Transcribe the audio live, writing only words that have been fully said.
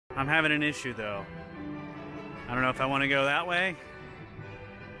I'm having an issue though. I don't know if I want to go that way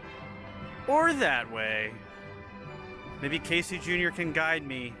or that way. Maybe Casey Jr. can guide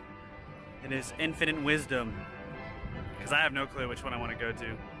me in his infinite wisdom, because I have no clue which one I want to go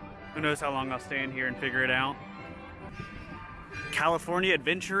to. Who knows how long I'll stay in here and figure it out. California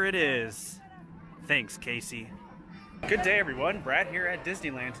adventure it is. Thanks, Casey. Good day, everyone. Brad here at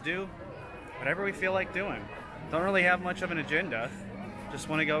Disneyland to do whatever we feel like doing. Don't really have much of an agenda. Just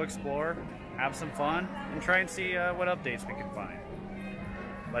want to go explore, have some fun, and try and see what updates we can find.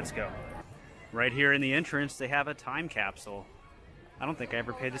 Let's go. Right here in the entrance, they have a time capsule. I don't think I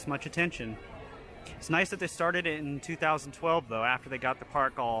ever paid this much attention. It's nice that they started it in 2012, though, after they got the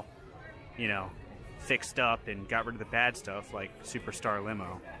park all, you know, fixed up and got rid of the bad stuff like Superstar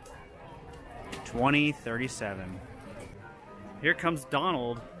Limo. 2037. Here comes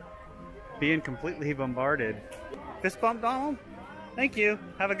Donald, being completely bombarded. Fist bump, Donald? Thank you.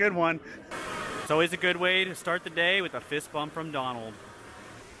 Have a good one. It's always a good way to start the day with a fist bump from Donald.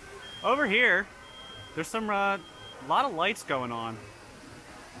 Over here, there's some lot of lights going on.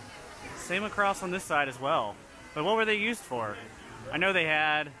 Same across on this side as well. But what were they used for? I know they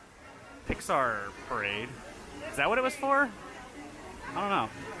had Pixar Parade. Is that what it was for? I don't know.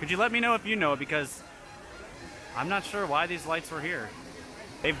 Could you let me know if you know it, because I'm not sure why these lights were here.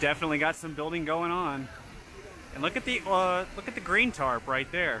 They've definitely got some building going on. And look at the green tarp right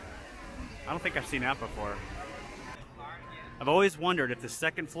there. I don't think I've seen that before. I've always wondered if the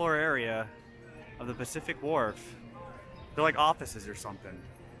second floor area of the Pacific Wharf, they're like offices or something.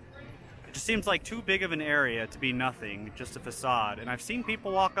 It just seems like too big of an area to be nothing, just a facade. And I've seen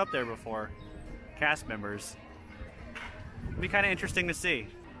people walk up there before, cast members. It'd be kind of interesting to see.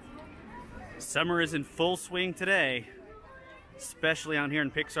 Summer is in full swing today, especially out here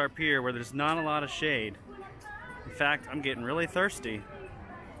in Pixar Pier where there's not a lot of shade. In fact, I'm getting really thirsty.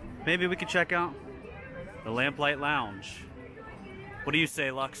 Maybe we could check out the Lamplight Lounge. What do you say,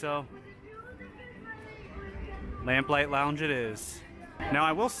 Luxo? Lamplight Lounge it is. Now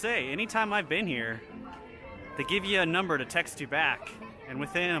I will say, anytime I've been here, they give you a number to text you back, and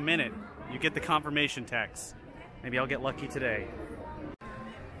within a minute, you get the confirmation text. Maybe I'll get lucky today.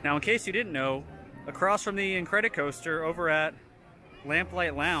 Now, in case you didn't know, across from the Incredicoaster over at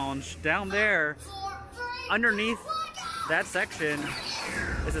Lamplight Lounge, down there, underneath that section,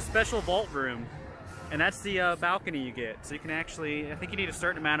 is a special vault room. And that's the balcony you get. So you can actually, I think you need a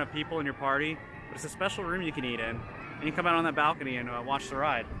certain amount of people in your party, but it's a special room you can eat in. And you come out on that balcony and watch the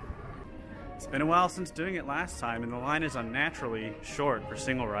ride. It's been a while since doing it last time, and the line is unnaturally short for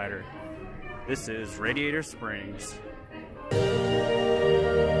single rider. This is Radiator Springs.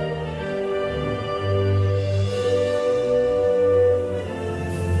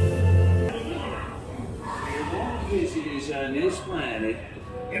 Visitors on this planet.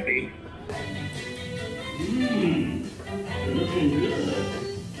 Yippee. Looking good.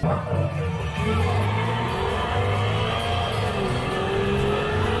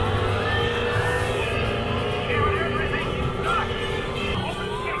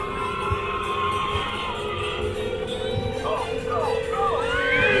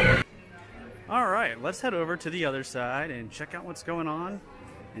 All right, let's head over to the other side and check out what's going on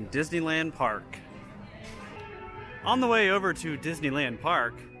in Disneyland Park. On the way over to Disneyland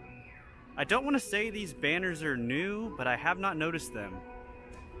Park, I don't want to say these banners are new, but I have not noticed them.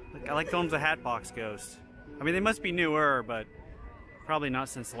 I like them as a Hatbox Ghost. I mean, they must be newer, but probably not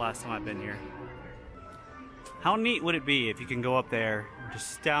since the last time I've been here. How neat would it be if you can go up there,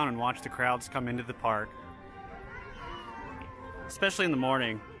 just sit down and watch the crowds come into the park? Especially in the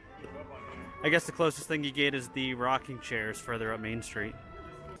morning. I guess the closest thing you get is the rocking chairs further up Main Street.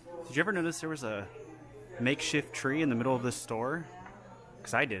 Did you ever notice there was a makeshift tree in the middle of this store?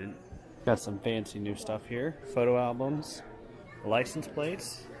 Because I didn't. Got some fancy new stuff here. Photo albums, license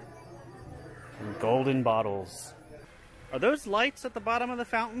plates, and golden bottles. Are those lights at the bottom of the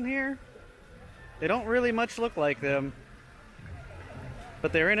fountain here? They don't really much look like them.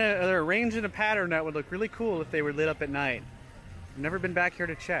 But they're arranged in a pattern that would look really cool if they were lit up at night. I've never been back here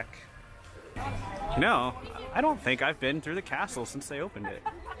to check. No, I don't think I've been through the castle since they opened it.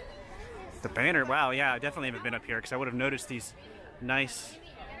 The banner, wow, yeah, I definitely haven't been up here because I would have noticed these nice,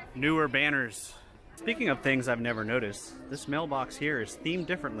 newer banners. Speaking of things I've never noticed, this mailbox here is themed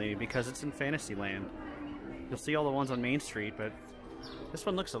differently because it's in Fantasyland. You'll see all the ones on Main Street, but this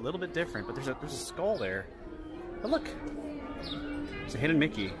one looks a little bit different, but there's a skull there. But look, it's a hidden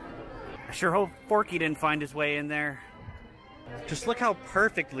Mickey. I sure hope Forky didn't find his way in there. Just look how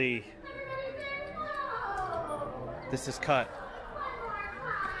perfectly this is cut.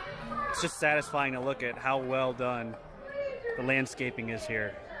 It's just satisfying to look at how well done the landscaping is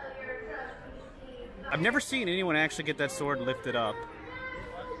here. I've never seen anyone actually get that sword lifted up.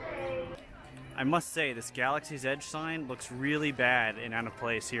 I must say, this Galaxy's Edge sign looks really bad and out of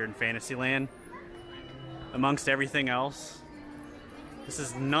place here in Fantasyland. Amongst everything else, this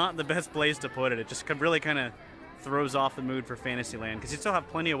is not the best place to put it. It just really kind of throws off the mood for Fantasyland, because you still have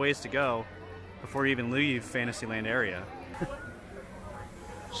plenty of ways to go before you even leave Fantasyland area.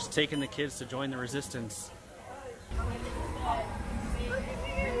 Just taking the kids to join the resistance.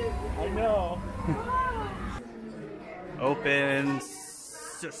 I know. Open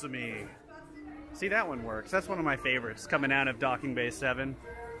sesame. See, that one works. That's one of my favorites coming out of Docking Bay 7.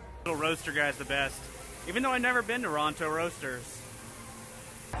 Little roaster guy's the best. Even though I've never been to Ronto Roasters.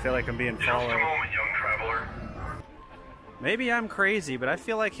 I feel like I'm being followed. Just a moment, young traveler. Maybe I'm crazy, but I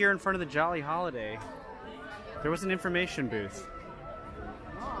feel like here in front of the Jolly Holiday, there was an information booth.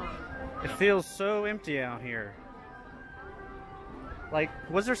 It feels so empty out here. Like,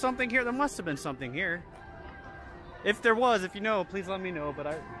 was there something here? There must have been something here. If there was, if you know, please let me know, but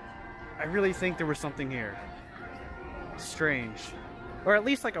I really think there was something here. Strange. Or at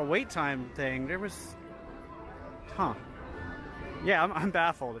least like a wait time thing. There was... Huh. Yeah, I'm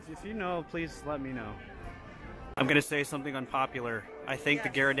baffled. If you know, please let me know. I'm gonna say something unpopular. I think the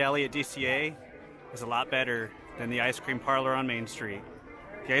Ghirardelli at DCA is a lot better than the ice cream parlor on Main Street.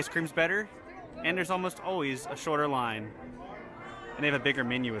 The ice cream's better, and there's almost always a shorter line. And they have a bigger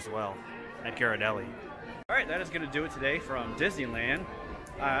menu as well at Ghirardelli. Alright, that is gonna do it today from Disneyland.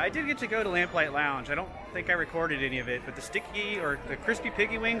 I did get to go to Lamplight Lounge. I don't think I recorded any of it, but the sticky or the crispy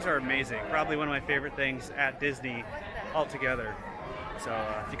piggy wings are amazing. Probably one of my favorite things at Disney altogether. So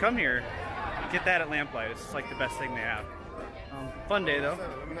if you come here, get that at Lamplight. It's like the best thing they have. Fun day though.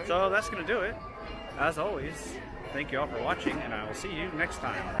 So that's gonna do it. As always, thank you all for watching, and I will see you next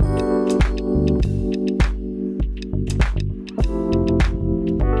time.